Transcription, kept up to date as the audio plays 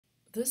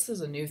This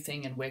is a new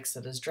thing in Wix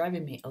that is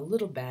driving me a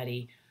little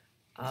batty.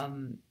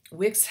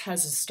 Wix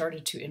has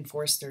started to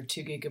enforce their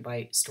 2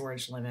 GB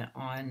storage limit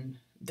on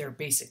their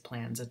basic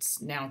plans.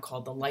 It's now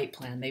called the Lite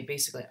plan. They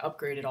basically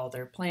upgraded all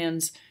their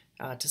plans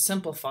to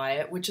simplify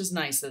it, which is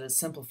nice that it's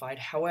simplified.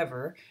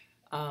 However,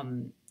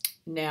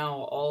 now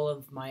all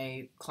of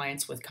my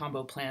clients with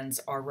combo plans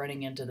are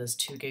running into this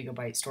 2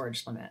 GB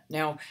storage limit.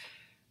 Now,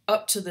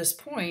 up to this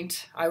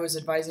point, I was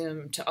advising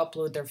them to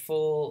upload their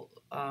full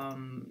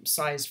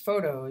sized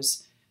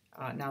photos.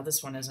 Now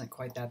this one isn't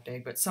quite that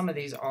big, but some of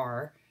these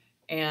are.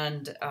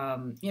 And,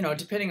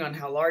 depending on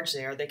how large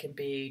they are, they can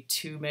be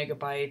 2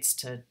 MB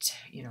to,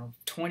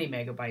 20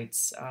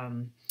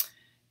 MB.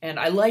 And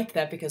I liked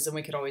that because then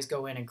we could always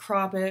go in and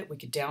crop it. We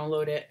could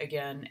download it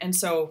again. And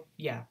so,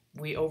 yeah,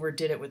 we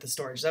overdid it with the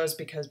storage. That was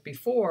because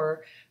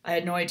before I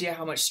had no idea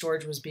how much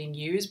storage was being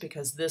used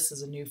because this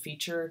is a new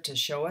feature to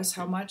show us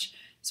how much.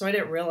 So I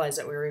didn't realize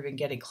that we were even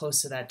getting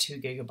close to that 2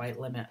 GB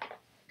limit.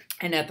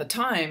 And at the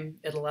time,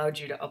 it allowed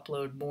you to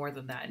upload more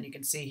than that. And you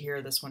can see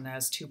here, this one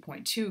has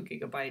 2.2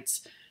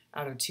 GB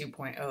out of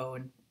 2.0.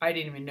 And I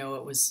didn't even know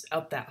it was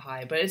up that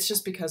high. But it's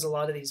just because a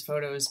lot of these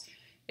photos,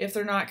 if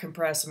they're not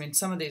compressed, I mean,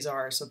 some of these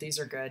are, so these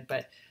are good.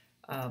 But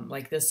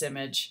like this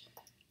image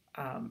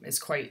is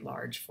quite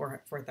large,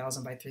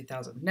 4,000 by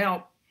 3,000.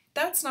 Now,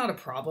 that's not a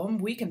problem.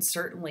 We can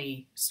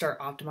certainly start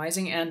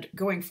optimizing. And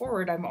going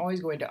forward, I'm always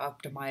going to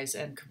optimize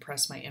and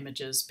compress my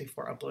images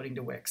before uploading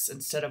to Wix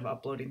instead of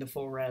uploading the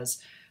full res.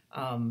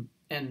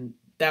 And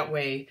that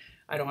way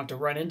I don't have to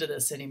run into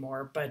this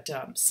anymore. But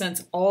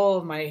since all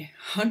of my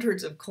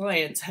hundreds of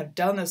clients have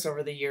done this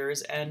over the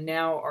years and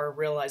now are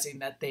realizing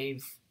that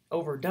they've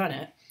overdone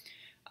it,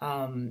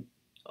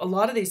 a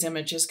lot of these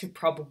images could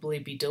probably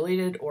be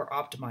deleted or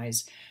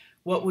optimized.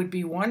 What would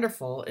be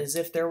wonderful is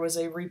if there was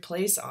a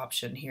replace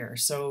option here.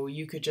 So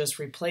you could just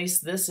replace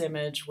this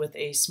image with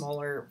a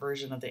smaller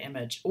version of the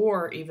image.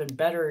 Or even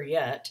better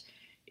yet,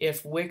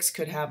 if Wix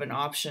could have an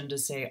option to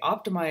say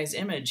optimize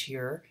image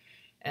here,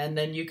 and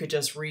then you could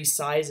just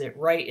resize it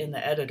right in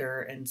the editor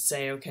and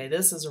say, okay,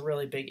 this is a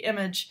really big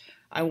image.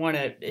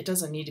 It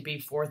doesn't need to be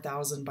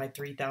 4,000 by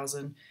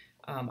 3,000.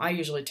 I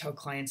usually tell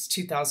clients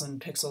 2,000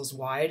 pixels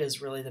wide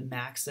is really the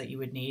max that you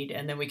would need.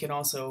 And then we can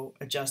also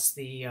adjust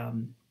the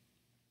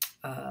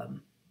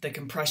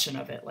compression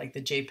of it, like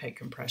the JPEG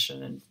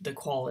compression and the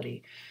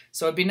quality.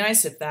 So it'd be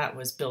nice if that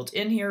was built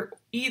in here,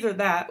 either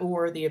that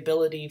or the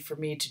ability for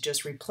me to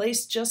just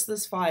replace just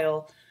this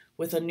file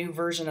with a new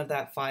version of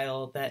that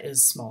file that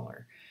is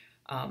smaller.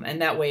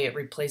 And that way it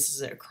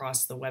replaces it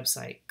across the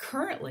website.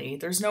 Currently,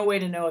 there's no way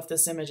to know if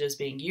this image is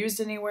being used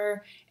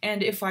anywhere.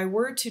 And if I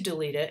were to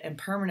delete it and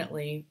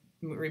permanently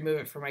remove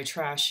it from my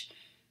trash,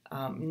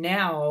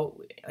 now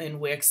in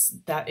Wix,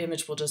 that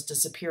image will just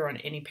disappear on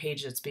any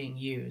page that's being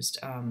used.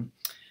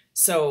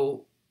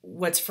 So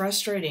what's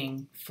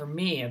frustrating for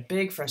me, a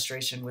big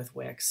frustration with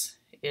Wix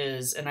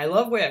is, and I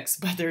love Wix,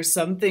 but there's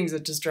some things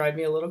that just drive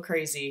me a little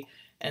crazy,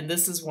 and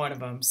this is one of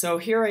them. So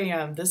here I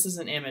am, this is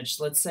an image.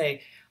 Let's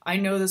say, I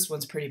know this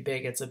one's pretty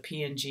big, it's a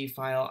PNG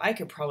file. I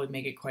could probably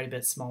make it quite a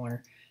bit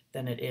smaller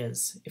than it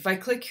is. If I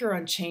click here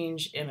on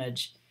change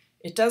image,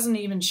 it doesn't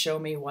even show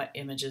me what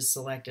image is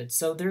selected.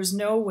 So there's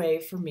no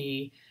way for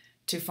me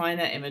to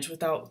find that image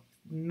without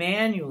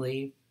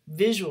manually,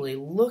 visually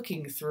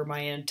looking through my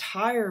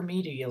entire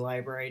media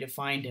library to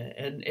find it.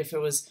 And if it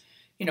was,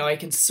 I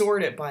can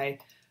sort it by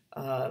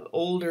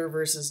older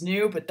versus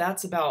new, but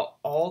that's about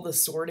all the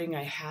sorting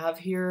I have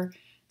here.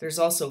 There's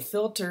also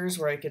filters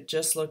where I could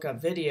just look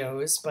up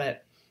videos,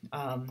 but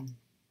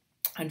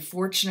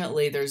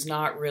unfortunately there's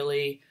not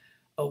really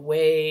a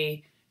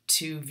way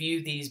to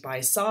view these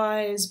by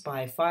size,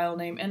 by file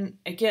name, and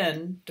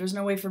again, there's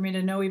no way for me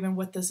to know even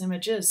what this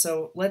image is.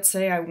 So let's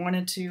say I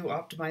wanted to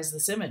optimize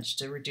this image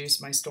to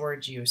reduce my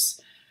storage use.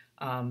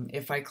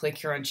 If I click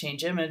here on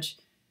change image,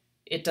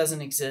 it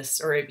doesn't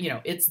exist, or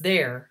it's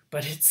there,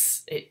 but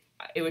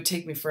it would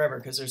take me forever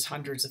because there's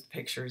hundreds of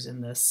pictures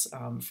in this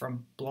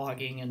from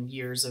blogging and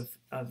years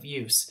of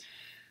use.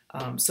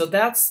 So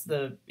that's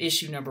the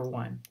issue number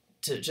one,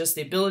 just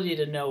the ability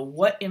to know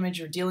what image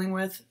you're dealing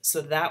with,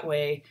 so that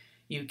way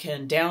you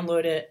can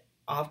download it,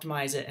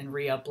 optimize it, and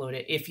re-upload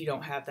it if you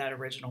don't have that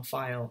original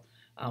file,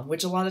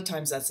 which a lot of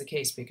times that's the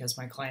case because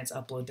my clients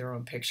upload their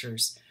own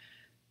pictures.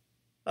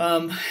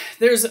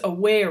 There's a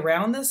way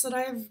around this that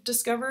I've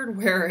discovered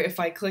where if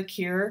I click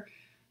here,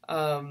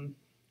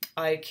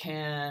 I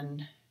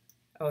can,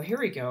 oh, here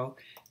we go.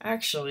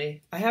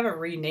 Actually, I haven't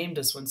renamed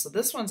this one, so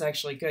this one's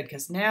actually good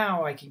because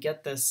now I can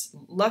get this.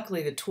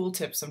 Luckily, the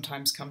tooltip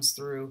sometimes comes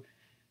through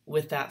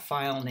with that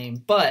file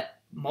name, but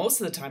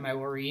most of the time I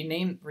will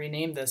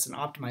rename this and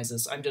optimize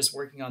this. I'm just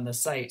working on the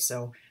site,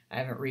 so I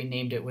haven't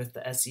renamed it with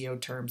the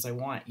SEO terms I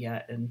want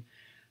yet,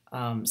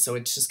 and so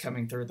it's just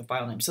coming through the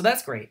file name. So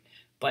that's great,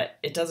 but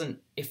it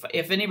doesn't, if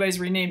anybody's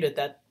renamed it,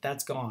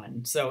 that's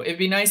gone. So it'd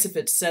be nice if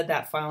it said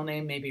that file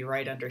name maybe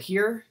right under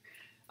here.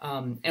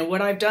 And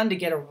what I've done to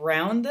get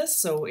around this,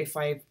 so if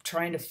I'm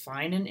trying to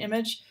find an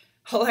image,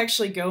 I'll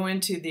actually go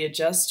into the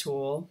adjust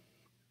tool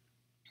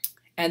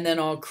and then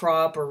I'll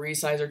crop or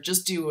resize or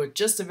just do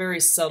just a very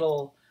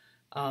subtle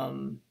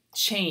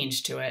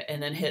change to it,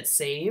 and then hit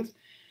save.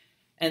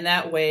 And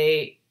that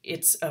way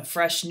it's a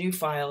fresh new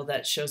file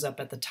that shows up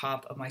at the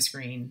top of my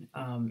screen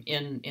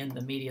in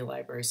the media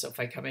library. So if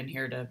I come in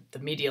here to the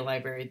media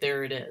library,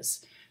 there it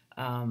is.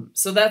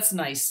 So that's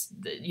nice,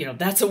 you know,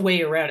 that's a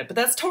way around it, but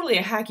that's totally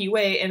a hacky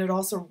way, and it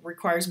also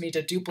requires me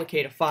to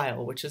duplicate a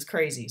file, which is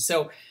crazy.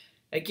 So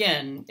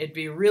again, it'd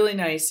be really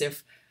nice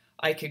if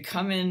I could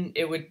come in,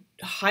 it would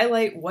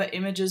highlight what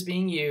image is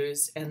being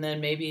used, and then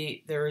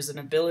maybe there is an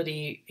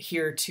ability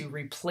here to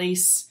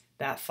replace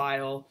that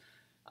file,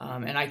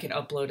 and I can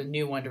upload a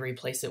new one to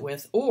replace it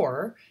with,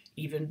 or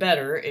even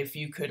better, if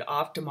you could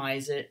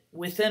optimize it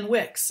within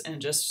Wix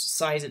and just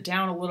size it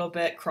down a little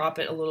bit, crop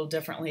it a little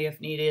differently if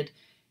needed,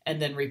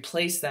 and then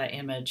replace that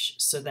image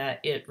so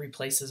that it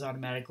replaces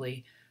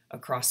automatically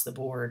across the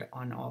board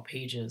on all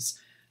pages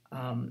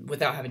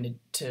without having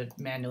to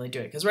manually do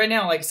it. Because right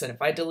now, like I said,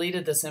 if I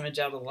deleted this image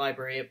out of the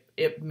library,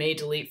 it may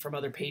delete from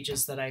other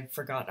pages that I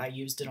forgot I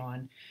used it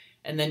on,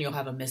 and then you'll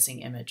have a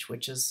missing image,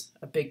 which is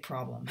a big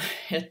problem.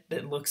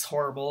 It looks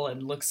horrible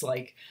and looks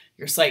like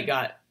your site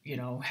got, you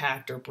know,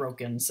 hacked or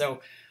broken.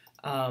 So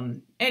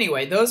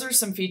anyway, those are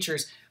some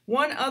features.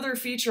 One other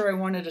feature I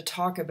wanted to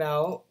talk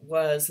about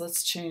was,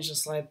 let's change the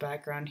slide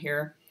background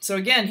here. So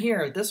again,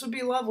 here, this would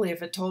be lovely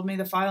if it told me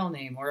the file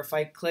name, or if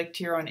I clicked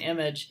here on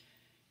image,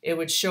 it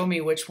would show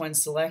me which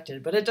one's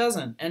selected, but it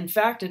doesn't. In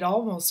fact, it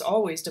almost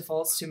always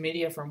defaults to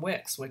media from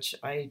Wix, which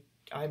I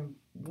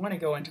want to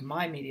go into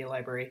my media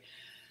library.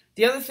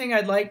 The other thing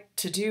I'd like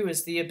to do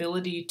is the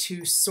ability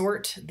to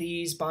sort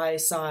these by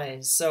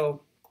size.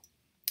 So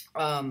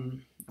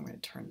I'm going to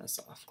turn this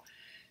off.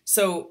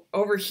 So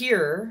over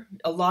here,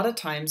 a lot of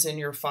times in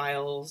your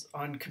files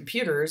on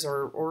computers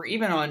or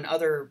even on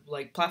other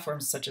like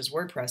platforms such as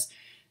WordPress,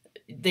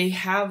 they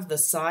have the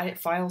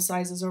file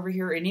sizes over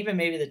here, and even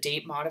maybe the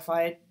date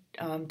modified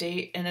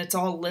date, and it's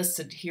all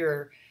listed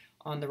here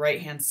on the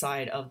right hand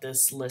side of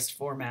this list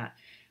format.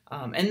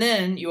 And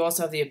then you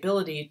also have the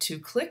ability to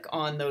click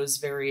on those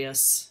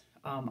various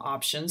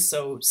options,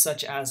 so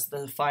such as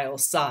the file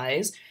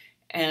size,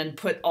 and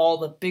put all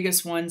the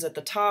biggest ones at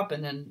the top,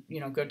 and then, you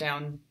know, go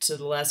down to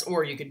the less,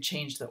 or you could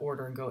change the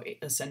order and go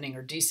ascending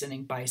or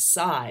descending by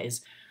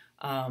size,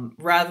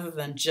 rather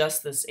than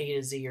just this A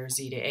to Z or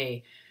Z to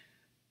A.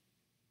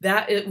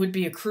 That it would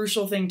be a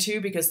crucial thing too,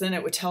 because then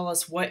it would tell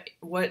us what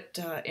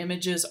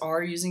images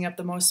are using up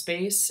the most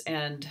space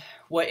and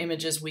what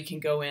images we can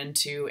go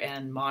into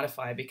and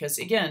modify. Because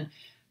again,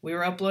 we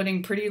were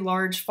uploading pretty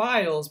large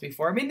files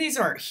before. I mean, these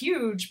aren't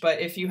huge, but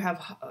if you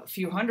have a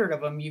few hundred of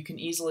them, you can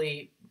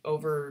easily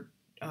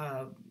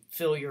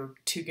fill your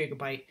 2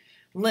 GB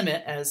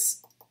limit,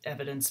 as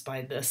evidenced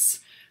by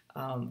this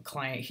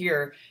client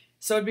here.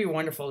 So it'd be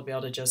wonderful to be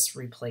able to just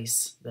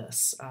replace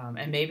this,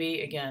 and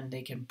maybe again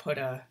they can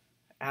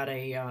add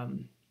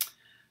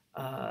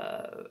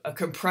a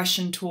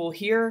compression tool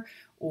here,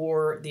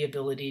 or the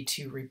ability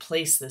to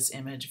replace this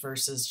image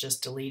versus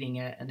just deleting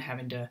it and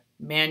having to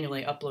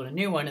manually upload a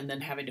new one and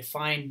then having to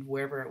find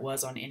wherever it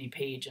was on any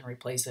page and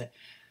replace it.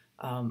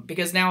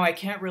 Because now I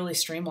can't really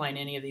streamline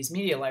any of these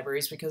media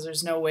libraries because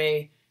there's no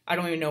way, I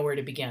don't even know where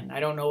to begin.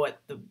 I don't know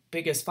what the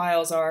biggest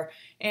files are,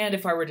 and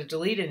if I were to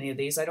delete any of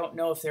these, I don't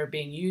know if they're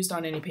being used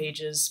on any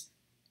pages,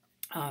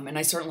 and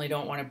I certainly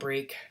don't want to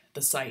break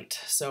the site.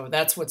 So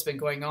that's what's been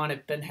going on.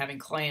 I've been having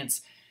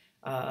clients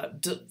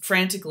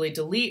frantically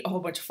delete a whole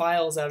bunch of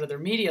files out of their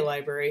media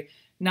library,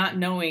 not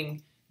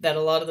knowing that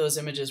a lot of those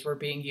images were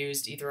being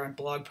used either on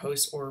blog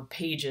posts or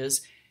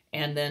pages,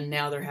 and then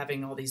now they're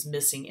having all these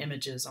missing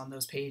images on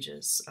those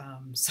pages.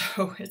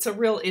 So it's a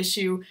real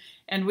issue,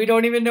 and we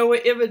don't even know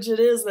what image it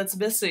is that's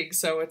missing,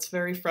 so it's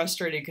very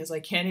frustrating because I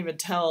can't even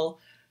tell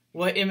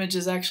what image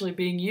is actually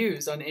being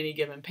used on any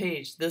given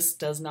page. This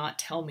does not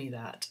tell me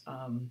that,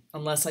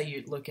 unless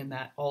I look in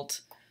that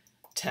alt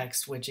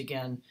text, which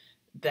again,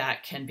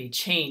 that can be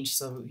changed.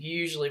 So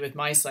usually with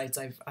my sites,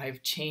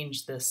 I've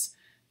changed this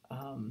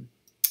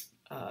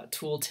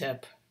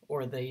tooltip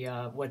or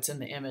the what's in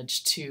the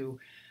image to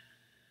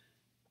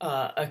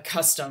a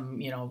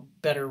custom,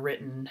 better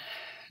written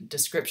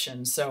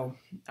description. So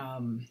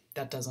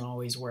that doesn't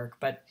always work.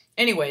 But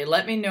anyway,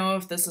 let me know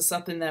if this is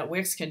something that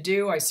Wix can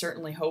do. I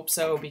certainly hope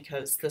so,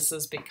 because this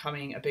is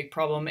becoming a big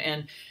problem.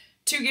 And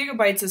 2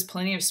 GB is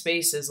plenty of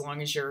space as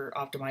long as you're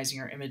optimizing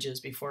your images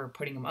before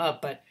putting them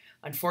up. But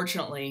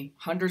unfortunately,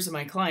 hundreds of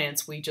my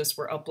clients, we just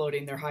were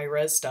uploading their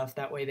high-res stuff.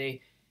 That way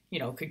they,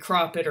 could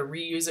crop it or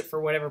reuse it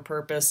for whatever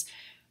purpose,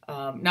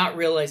 not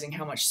realizing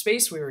how much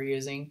space we were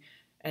using.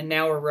 And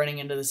now we're running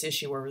into this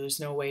issue where there's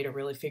no way to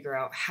really figure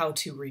out how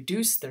to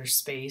reduce their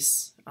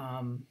space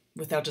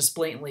without just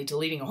blatantly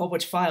deleting a whole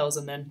bunch of files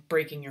and then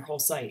breaking your whole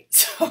site.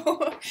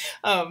 So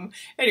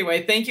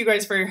anyway, thank you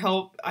guys for your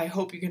help. I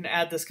hope you can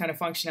add this kind of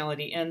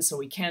functionality in so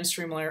we can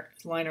streamline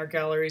our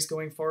galleries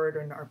going forward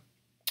and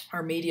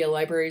our media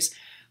libraries.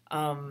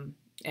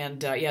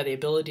 Yeah, the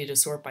ability to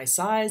sort by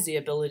size, the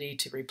ability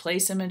to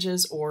replace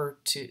images, or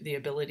the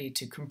ability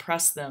to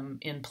compress them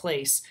in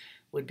place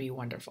would be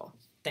wonderful.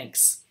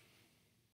 Thanks.